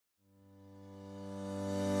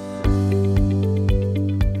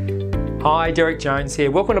Hi, Derek Jones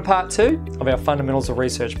here. Welcome to part 2 of our Fundamentals of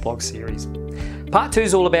Research blog series. Part 2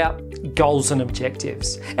 is all about goals and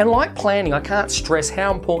objectives. And like planning, I can't stress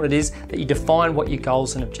how important it is that you define what your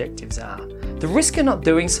goals and objectives are. The risk of not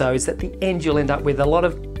doing so is that at the end you'll end up with a lot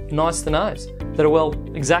of nice to knows that are, well,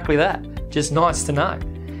 exactly that, just nice to know.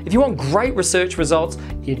 If you want great research results,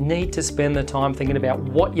 you need to spend the time thinking about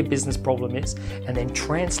what your business problem is and then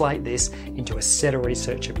translate this into a set of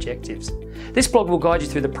research objectives. This blog will guide you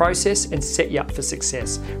through the process and set you up for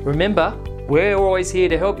success. Remember, we're always here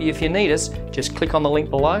to help you if you need us. Just click on the link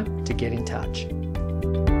below to get in touch.